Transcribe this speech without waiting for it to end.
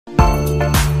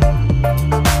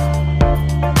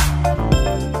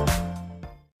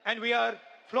we are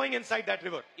flowing inside that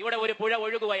river. ഇവിടെ ഒരു പുഴ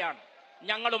ഒഴുകുകയാണ്.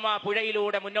 ഞങ്ങളും ആ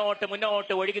പുഴയിലൂടെ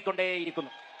മുന്നോട്ട്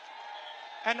ഒഴുകിക്കൊണ്ടേയിരിക്കുന്നു.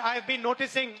 And I have been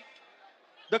noticing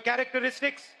the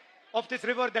characteristics of this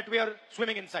river that we are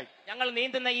swimming inside. ഞങ്ങൾ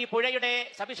നീന്തുന്ന ഈ പുഴയുടെ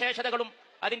സവിശേഷതകളും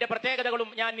അതിന്റെ പ്രത്യേകതകളും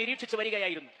ഞാൻ നിരീക്ഷിച്ചു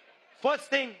വരികയായിരുന്നു. First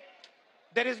thing,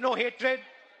 there is no hatred,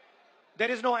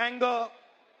 there is no anger,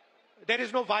 there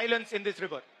is no violence in this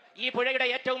river. ഈ പുഴയുടെ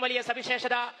ഏറ്റവും വലിയ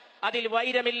സവിശേഷത അതിൽ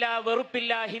വൈരമില്ല,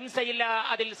 വെറുപ്പില്ല, ഹിംസയില്ല,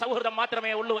 അതിൽ സൗഹൃദം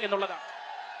മാത്രമേ ഉള്ളൂ എന്നുള്ളതാണ്.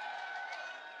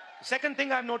 Second thing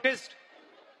I have noticed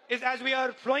is as we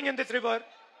are flowing in this river,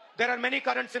 there are many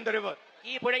currents in the river.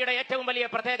 ഈ പുഴയുടെ ഏറ്റവും വലിയ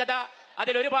പ്രത്യേകത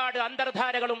അതിൽ ഒരുപാട്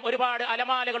അന്തർധാരകളും ഒരുപാട്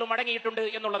അലമാലകളും അടങ്ങിയിട്ടുണ്ട്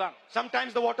എന്നുള്ളതാണ്.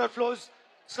 Sometimes the water flows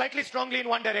slightly strongly in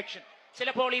one direction.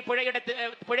 ചിലപ്പോൾ ഈ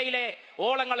പുഴയിലെ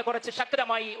ഓളങ്ങൾ കുറച്ച്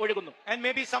ശക്തമായി ഒഴുകുന്നു. And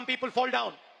maybe some people fall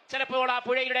down. ചിലപ്പോൾ ആ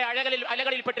പുഴയുടെ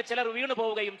അലകളിൽപ്പെട്ട് ചിലർ വീണു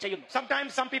പോവുകയും ചെയ്യുന്നു. Sometimes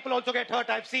some people also get hurt.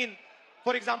 I've seen,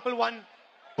 for example, one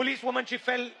police woman, she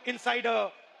fell inside a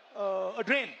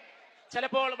drain.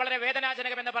 ചിലപ്പോൾ വളരെ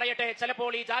വേദനാജനകമെന്ന് പറയട്ടെ,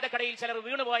 ചിലപ്പോൾ ഈ ജാതക്കടയിൽ ചിലർ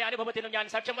വീണുപോയ അനുഭവത്തിനും ഞാൻ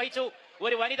സാക്ഷ്യം വഹിച്ചു.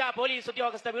 ഒരു വനിതാ പോലീസ്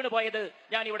ഉദ്യോഗസ്ഥ വീണുപോയത്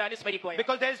ഞാൻ ഇവിടെ അനുസ്മരിക്കുക.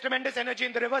 Because there is tremendous energy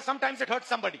in the river, sometimes it hurts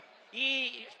somebody. ഈ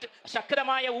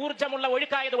ശക്തമായ ഊർജ്ജമുള്ള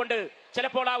ഒഴുക്കായതുകൊണ്ട്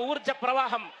ചിലപ്പോൾ ആ ഊർജ്ജ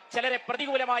പ്രവാഹം ചിലരെ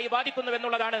പ്രതികൂലമായി ബാധിക്കുന്നു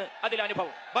എന്നുള്ളതാണ് അതിൽ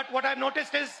അനുഭവം. But what I've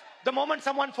noticed is the moment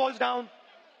someone falls down,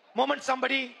 moment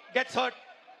somebody gets hurt,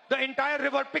 the entire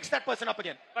river picks that person up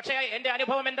again. പക്ഷേ എന്റെ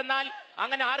അനുഭവം എന്തെന്നാൽ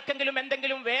അങ്ങനെ ആർക്കെങ്കിലും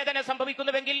എന്തെങ്കിലും വേദന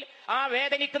സംഭവിക്കുന്നുവെങ്കിൽ ആ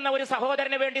വേദനിക്കുന്ന ഒരു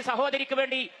സഹോദരന് വേണ്ടി സഹോദരിക്ക്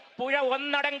വേണ്ടി പുഴ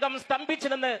ഒന്നടങ്കം സ്തംഭിച്ചു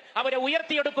നിന്ന് അവരെ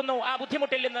ഉയർത്തിയെടുക്കുന്നു ആ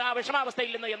ബുദ്ധിമുട്ടിൽ നിന്ന്, ആ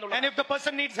വിഷമാവസ്ഥയിൽ നിന്ന് എന്നുള്ളത്. And if the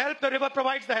person needs help, the river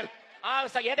provides the help. ആ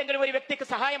ഏതെങ്കിലും ഒരു വ്യക്തിക്ക്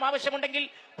സഹായം ആവശ്യമുണ്ടെങ്കിൽ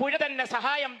പുഴ തന്നെ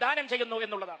സഹായം ദാനം ചെയ്യുന്നു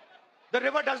എന്നുള്ളതാണ്. The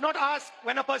river does not ask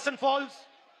when a person falls,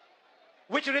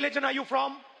 which religion are you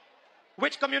from,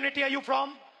 which community are you from,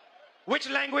 which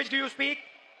language do you speak,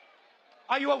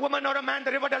 are you a woman or a man.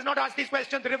 The river does not ask these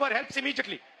questions. The river helps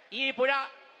immediately. ഈ പുഴ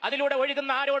അതിലൂടെ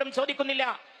ഒഴുകുന്ന ആരോടും ചോദിക്കുന്നില്ല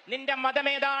നിന്റെ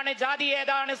മതമേതാണ്, ജാതി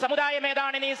ഏതാണ്, സമുദായം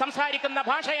ഏതാണ്, നീ സംസാരിക്കുന്ന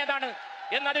ഭാഷ ഏതാണ്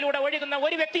എന്നതിലൂടെ ഒഴുകുന്ന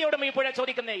ഒരു വ്യക്തിയോടും ഈ പുഴ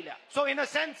ചോദിക്കുന്നേയില്ല. So in a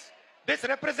sense, this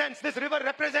river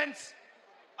represents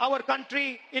our country,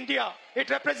 India. It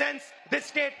represents this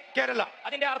state, Kerala.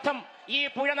 അതിന്റെ അർത്ഥം ഈ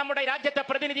പുഴ നമ്മുടെ രാജ്യത്തെ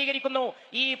പ്രതിനിധീകരിക്കുന്നു.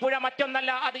 ഈ പുഴ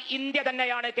മറ്റൊന്നല്ല, അത് ഇന്ത്യ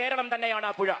തന്നെയാണ്, കേരളം തന്നെയാണ്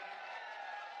ആ പുഴ.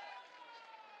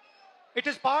 It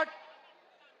is part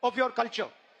of your culture.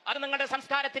 അത് നിങ്ങളുടെ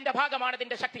സംസ്കാരത്തിന്റെ ഭാഗമാണ്,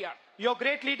 അതിന്റെ ശക്തിയാണ്. Your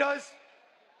great leaders,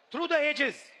 through the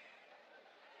ages,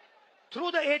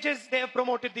 they have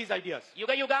promoted these ideas.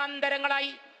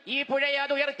 യുഗയുഗാന്തരങ്ങളായി ഈ പുഴയെ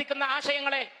അത് ഉയർത്തിക്കുന്ന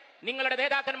ആശയങ്ങളെ നിങ്ങളുടെ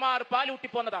നേതാക്കന്മാർ പാലൂട്ടി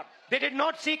പോന്നതാണ്. They did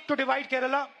not seek to divide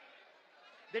Kerala.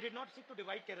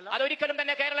 അതൊരിക്കലും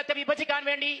തന്നെ കേരളത്തെ വിഭജിക്കാൻ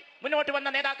വേണ്ടി മുന്നോട്ട് വന്ന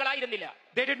നേതാക്കളായിരുന്നില്ല.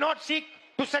 They did not seek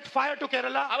to set fire to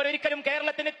Kerala. അവരൊരിക്കലും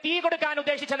കേരളത്തിന് തീ കൊടുക്കാൻ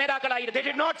ഉദ്ദേശിച്ച നേതാക്കളായിരുന്നു. They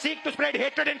did not seek to spread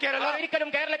hatred in Kerala. അവരൊരിക്കലും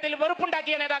കേരളത്തിൽ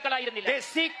വെറുപ്പുണ്ടാക്കിയ നേതാക്കളായിരുന്നില്ല. They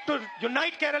seek to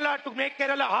unite Kerala, to make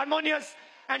Kerala harmonious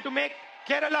and to make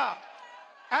Kerala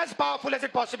as powerful as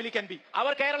it possibly can be.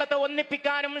 അവർ കേരളത്തെ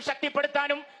ഒന്നിപ്പിക്കാനും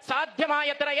ശക്തിപ്പെടുത്താനും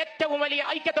സാധ്യമായത്ര ഏറ്റവും വലിയ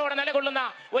ഐക്യത്തോടെ നിലകൊള്ളുന്ന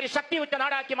ഒരു ശക്തിയുറ്റ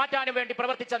നാടാക്കി മാറ്റാനും വേണ്ടി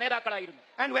പ്രവർത്തിച്ച നേതാക്കളായിരുന്നു.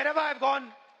 And wherever I have gone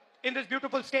in this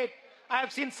beautiful state, I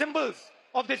have seen symbols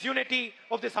of this unity,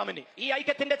 of this harmony. ഈ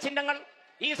ഐക്യത്തിന്റെ ചിഹ്നങ്ങൾ,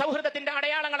 ഈ സൗഹൃദത്തിന്റെ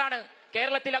അടയാളങ്ങളാണ്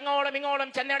കേരളത്തിൽ അങ്ങോളം ഇങ്ങോളം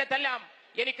ചെന്നിടത്തെല്ലാം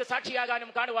എനിക്ക് സാക്ഷിയാകാനും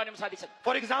കാണുവാനും സാധിച്ചത്.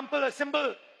 For example, a symbol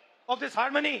of this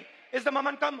harmony is the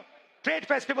Mamankam trade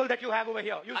festival that you have over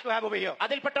here, used to have over here.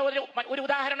 അതിൽപ്പെട്ട ഒരു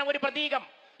ഉദാഹരണം, ഒരു പ്രതീകം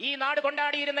ഈ നാട്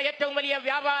കൊണ്ടാടിയിരുന്ന ഏറ്റവും വലിയ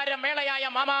വ്യാപാര മേളയായ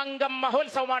മാമാങ്കം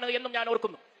മഹോത്സവമാണ് എന്നും ഞാൻ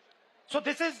ഓർക്കുന്നു. So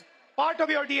this is part of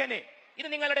your DNA. ഇത്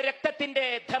നിങ്ങളുടെ രക്തത്തിന്റെ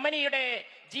ധമനിയുടെ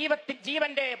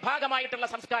ജീവന്റെ ഭാഗമായിട്ടുള്ള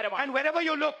സംസ്കാരമാണ്. And wherever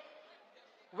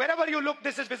you look,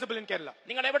 this is visible in Kerala.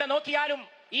 നിങ്ങൾ എവിടെ നോക്കിയാലും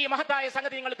ഈ മഹത്തായ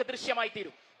സംഗതി നിങ്ങൾക്ക് ദൃശ്യമായി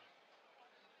തീരും.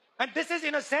 And this is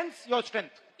in a sense your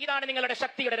strength. ഇതാണ് നിങ്ങളുടെ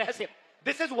ശക്തിയുടെ രഹസ്യം.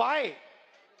 This is why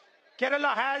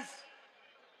Kerala has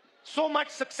so much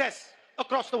success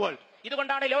across the world.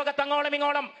 ഇതുകൊണ്ടാണ് ലോകത്തങ്ങോളം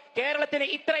ഇങ്ങോളം കേരളത്തിന്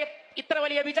ഇത്ര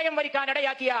വലിയ വിജയം വരിക്കാൻ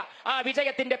ഇടയാക്കിയ ആ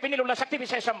വിജയത്തിന്റെ പിന്നിലുള്ള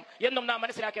ശക്തിവിശേഷം എന്നും നാം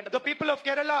മനസ്സിലാക്കേണ്ടത്. The people of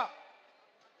Kerala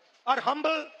are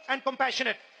humble and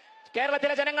compassionate.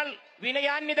 കേരളത്തിലെ ജനങ്ങൾ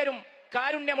വിനയാന്വിതരും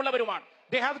കാരുണ്യമുള്ളവരുമാണ്.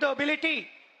 They have the ability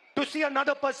to see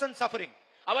another person suffering.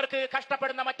 അവർക്ക്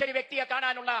കഷ്ടപ്പെടുന്ന മറ്റൊരു വ്യക്തിയെ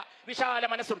കാണാനുള്ള വിശാല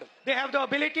മനസ്സുണ്ട്. They have the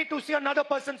ability to see another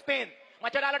person's pain.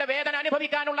 മറ്റൊരാളുടെ വേദന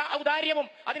അനുഭവിക്കാനുള്ള ഔദാര്യവും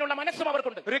അതിനുള്ള മനസ്സും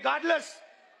അവർക്കുണ്ട്. Regardless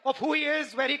of who he is,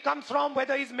 where he comes from,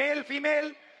 whether he's male, female,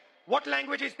 what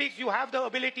language he speaks, you have the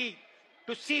ability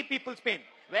to see people's pain.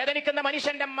 വേദനിക്കുന്ന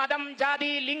മനുഷ്യന്റെ മതം,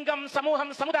 ജാതി, ലിംഗം, സമൂഹം,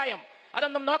 സമുദായം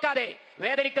അതൊന്നും നോക്കാതെ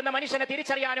വേദനിക്കുന്ന മനുഷ്യനെ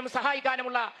തിരിച്ചറിയാനും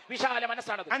സഹായിക്കാനുമുള്ള വിശാല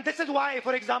മനസ്സാണത്. And this is why,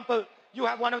 for example, you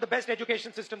have one of the best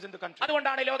education systems in the country.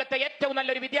 അതുകൊണ്ടാണ് ലോകത്തെ ഏറ്റവും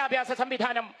നല്ലൊരു വിദ്യാഭ്യാസ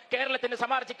സംവിധാനം കേരളത്തിന്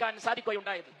സമാർജിക്കാൻ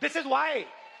സാധിക്കുകയുണ്ടായത്. This is why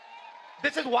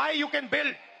This is why you can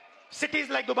build cities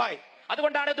like Dubai.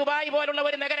 അതുകൊണ്ടാണ് ദുബായ് പോലുള്ള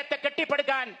ഒരു നഗരത്തെ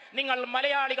കെട്ടിപ്പടുക്കാൻ നിങ്ങൾ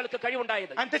മലയാളികൾക്ക്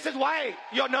കഴിവുണ്ടായത്. And this is why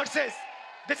your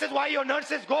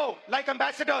nurses go like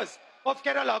ambassadors of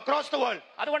Kerala across the world.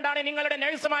 അതുകൊണ്ടാണ് നിങ്ങളുടെ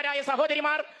നഴ്സുമാരായ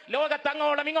സഹോദരിമാർ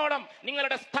ലോകത്തങ്ങോളം ഇങ്ങോളം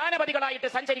നിങ്ങളുടെ സ്ഥാനപതികളായിട്ട്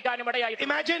സഞ്ചരിക്കാനും ഇടയായിട്ട്.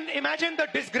 Imagine the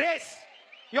disgrace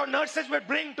your nurses would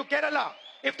bring to Kerala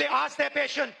if they ask their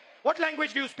patient, what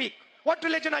language do you speak? What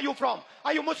religion are you from?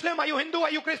 Are you Muslim? Are you Hindu?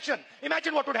 Are you Christian?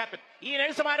 Imagine what would happen. ഈ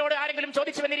നഴ്സുമാരോട് ആരെങ്കിലും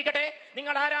ചോദിച്ചു വന്നിരിക്കട്ടെ,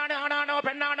 നിങ്ങൾ ആരാണ്, ആണാണോ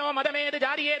പെണ്ണാണോ, മതമേത്,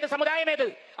 ജാതി ഏത്, സമുദായമേത്,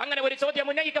 അങ്ങനെ ഒരു ചോദ്യം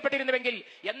ഉന്നയിക്കപ്പെട്ടിരുന്നുവെങ്കിൽ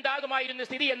എന്താകുമായിരുന്നു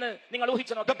സ്ഥിതി എന്ന് നിങ്ങൾ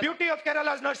ഊഹിച്ചു നോക്കുക. The beauty of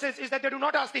Kerala's nurses is that they do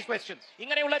not ask these questions.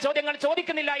 ഇങ്ങനെയുള്ള ചോദ്യങ്ങൾ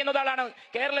ചോദിക്കുന്നില്ല എന്നതാണ്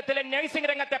കേരളത്തിലെ നഴ്സിംഗ്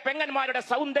രംഗത്തെ പെങ്ങന്മാരുടെ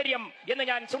സൗന്ദര്യം എന്ന്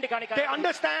ഞാൻ ചൂണ്ടിക്കാണിക്കാൻ. They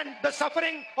understand the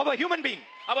suffering of a human being.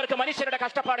 അവർക്ക് മനുഷ്യരുടെ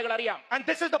കഷ്ടപ്പാടുകൾ അറിയാം. And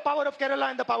this is the power of Kerala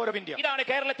and the power of India. ഇതാണ്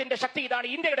കേരളത്തിന്റെ ശക്തി, ഇതാണ്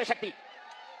ഇന്ത്യയുടെ ശക്തി.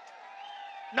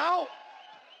 Now,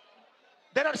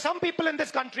 there are some people in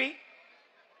this country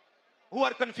who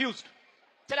are confused.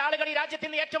 ചില ആളുകൾ ഈ രാജ്യത്ത്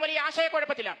ഇന്ന് ഏറ്റവും വലിയ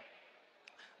ആശയക്കുഴപ്പത്തിലാണ്.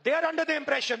 They are under the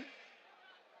impression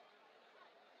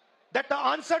that the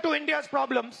answer to India's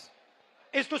problems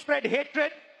is to spread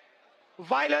hatred,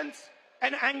 violence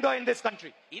and anger in this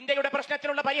country. ഇന്ത്യയുടെ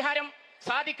പ്രശ്നത്തിനുള്ള പരിഹാരം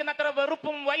സാധിക്കുന്നത്ര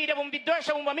വെറുപ്പും വൈരവും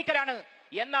വിദ്വേഷവും വമിക്കലാണ്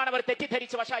എന്നാണ് അവർ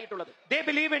തെറ്റിദ്ധരിച്ച് വശായിട്ടുള്ളത്. They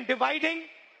believe in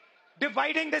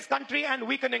dividing this country and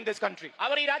weakening this country.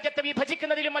 അവർ ഈ രാജ്യത്തെ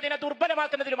വിഭജിക്കുന്നതിലും അതിനെ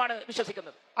ദുർബലമാക്കുന്നതിലുമാണ്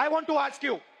വിശ്വസിക്കുന്നത്. I want to ask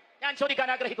you, ഞാൻ ചോദിക്കാൻ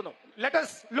ആഗ്രഹിക്കുന്നു, let us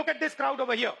look at this crowd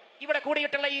over here. ഇവിടെ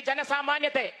കൂടിയിട്ടുള്ള ഈ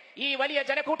ജനസാമാന്യത്തെ, ഈ വലിയ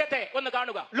ജനക്കൂട്ടത്തെ ഒന്ന്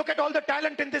കാണുക. Look at all the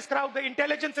talent in this crowd, the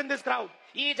intelligence in this crowd.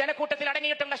 ഈ ജനക്കൂട്ടത്തിൽ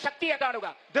അടങ്ങിയിട്ടുള്ള ശക്തിയെ കാണുക.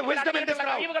 The wisdom in this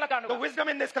crowd. The wisdom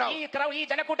in this crowd. ഈ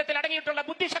ജനക്കൂട്ടത്തിൽ അടങ്ങിയിട്ടുള്ള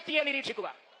ബുദ്ധിശക്തിയെ നിരീക്ഷിക്കുക.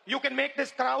 You can make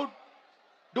this crowd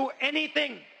do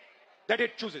anything that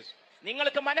it chooses.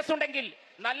 നിങ്ങൾക്ക് മനസ്സുണ്ടെങ്കിൽ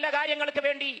നല്ല കാര്യങ്ങൾക്ക്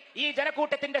വേണ്ടി ഈ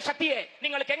ജനക്കൂട്ടത്തിന്റെ ശക്തിയെ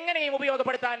നിങ്ങൾക്ക് എങ്ങനെയും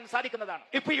ഉപയോഗപ്പെടുത്താൻ സാധിക്കുന്നതാണ്.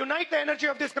 If we unite the energy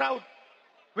of this crowd,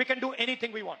 we can do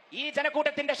anything we want. ഈ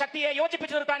ജനക്കൂട്ടത്തിന്റെ ശക്തിയെ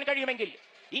യോജിപ്പിച്ചു നിർത്താൻ കഴിയുമെങ്കിൽ,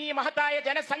 ഈ മഹത്തായ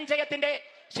ജനസഞ്ചയത്തിന്റെ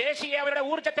ശേഷിയെ, അവരുടെ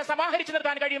ഊർജ്ജത്തെ സമാഹരിച്ചു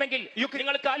നിർത്താൻ കഴിയുമെങ്കിൽ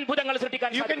നിങ്ങൾക്ക് അത്ഭുതങ്ങൾ സൃഷ്ടിക്കാൻ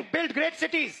സാധിക്കും. You can build great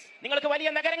cities. നിങ്ങൾക്ക്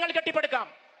വലിയ നഗരങ്ങൾ കെട്ടിപ്പടുക്കാം.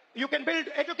 You can build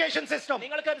education system.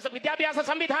 നിങ്ങൾക്ക് വിദ്യാഭ്യാസ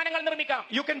സംവിധാനങ്ങൾ നിർമ്മിക്കാം.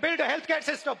 You can build a healthcare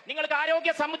system. നിങ്ങൾക്ക്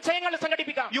ആരോഗ്യ സമുച്ചയങ്ങൾ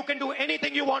സംഘടിപ്പിക്കാം. You can do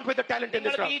anything you want with the talent in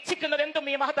this crowd. നിങ്ങൾക്ക് ഇച്ഛിക്കുന്നത്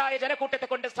എന്തും ഈ മഹത്തായ ജനക്കൂട്ടത്തെ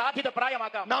കൊണ്ട് സാധ്യത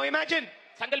പ്രായമാക്കാം. Now imagine,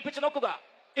 സങ്കൽപ്പിച്ചു നോക്കുക,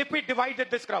 if we divided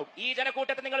this crowd. ഈ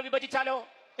ജനക്കൂട്ടത്തെ നിങ്ങൾ വിഭജിച്ചാലോ?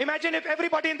 Imagine if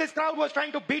everybody in this crowd was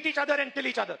trying to beat each other and kill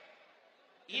each other.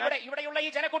 ഇവിടെയുള്ള ഈ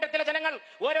ജനക്കൂട്ടത്തിലെ ജനങ്ങൾ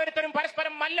ഓരോരുത്തരും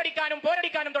പരസ്പരം മല്ലടിക്കാനും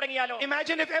പോരടിക്കാനും തുടങ്ങിയാലോ?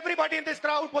 Imagine if everybody in this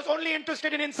crowd was only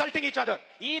interested in insulting each other.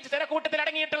 ഈ ജനക്കൂട്ടത്തിൽ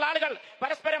അടങ്ങിയിട്ടുള്ള ആളുകൾ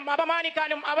പരസ്പരം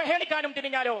അപമാനിക്കാനും അവഹേളിക്കാനും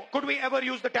തിരിഞ്ഞാലോ? Could we ever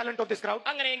use the talent of this crowd?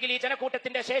 അങ്ങനെയെങ്കിൽ ഈ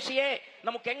ജനക്കൂട്ടത്തിന്റെ ശേഷിയെ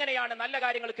നമുക്ക് എങ്ങനെയാണ് നല്ല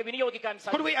കാര്യങ്ങൾക്ക് വിനിയോഗിക്കാൻ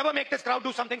സാധിക്കും? Could we ever make this crowd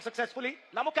do something successfully?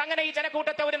 നമുക്ക് അങ്ങനെ ഈ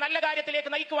ജനക്കൂട്ടത്തെ ഒരു നല്ല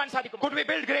കാര്യത്തിലേക്ക് നയിക്കുവാൻ സാധിക്കും. Could we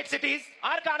build great cities?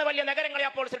 ആർക്കാണ് വലിയ നഗരങ്ങളെ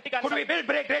അപ്പോൾ സൃഷ്ടിക്കാൻ സാധിക്കും? Could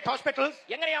we build great hospitals?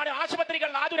 എങ്ങനെയാണ് ആശുപത്രികൾ,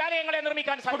 ആതുരാലയങ്ങളെ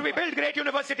നിർമ്മിക്കാൻ സാധിക്കും? Could we build great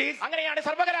universities? അങ്ങനെയാണ്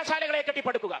സർവകലാശാലകളെ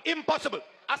കെട്ടിപ്പടുക്കുക. Impossible.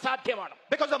 അസാധ്യമാണ്.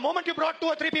 Because the moment you brought 2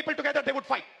 or 3 people together, they would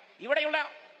fight.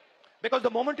 Because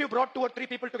the moment you brought 2 or 3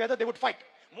 people together, they would fight.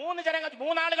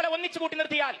 മൂന്നാളുകളെ ഒന്നിച്ചു കൂട്ടി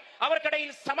നിർത്തിയാൽ അവർക്കിടയിൽ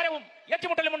സമരവും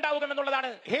ഏറ്റുമുട്ടലും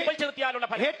ഉണ്ടാവുമെന്നുള്ളതാണ്.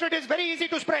 Hatred is very easy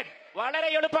to spread. വളരെ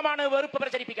എളുപ്പമാണ് വെറുപ്പ്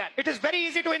പ്രചരിപ്പിക്കാൻ. It is very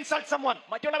easy to insult someone.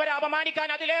 മറ്റുള്ളവരെ അപമാനിക്കാൻ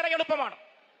അതിലേറെ എളുപ്പമാണ്.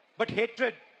 But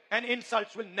hatred and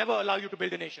insults will never allow you to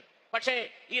build a nation. പക്ഷേ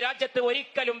ഈ രാജ്യത്ത്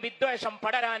ഒരിക്കലും വിദ്വേഷം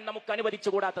പടരാൻ നമുക്ക്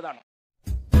അനുവദിച്ചുകൂടാത്തതാണ്.